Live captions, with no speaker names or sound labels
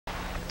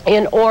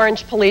In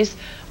Orange, police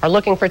are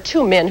looking for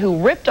two men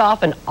who ripped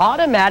off an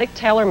automatic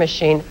teller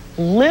machine.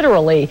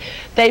 Literally,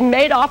 they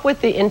made off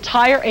with the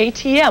entire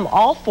ATM,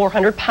 all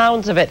 400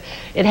 pounds of it.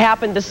 It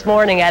happened this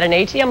morning at an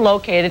ATM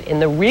located in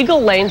the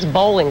Regal Lanes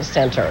Bowling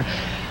Center.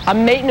 A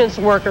maintenance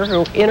worker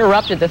who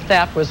interrupted the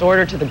theft was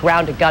ordered to the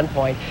ground at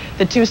gunpoint.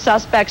 The two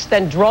suspects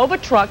then drove a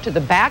truck to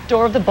the back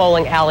door of the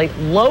bowling alley,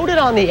 loaded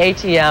on the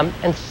ATM,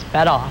 and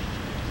sped off.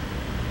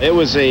 It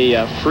was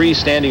a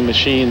freestanding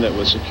machine that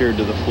was secured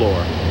to the floor,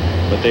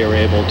 but they were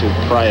able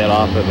to pry it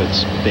off of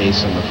its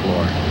base in the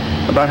floor.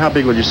 About how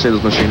big would you say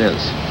this machine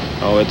is?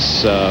 Oh,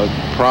 it's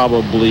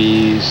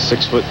probably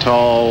 6 foot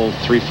tall,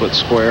 3 foot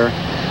square,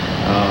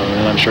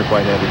 and I'm sure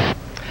quite heavy.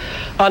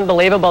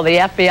 Unbelievable. The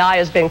FBI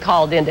has been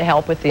called in to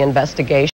help with the investigation.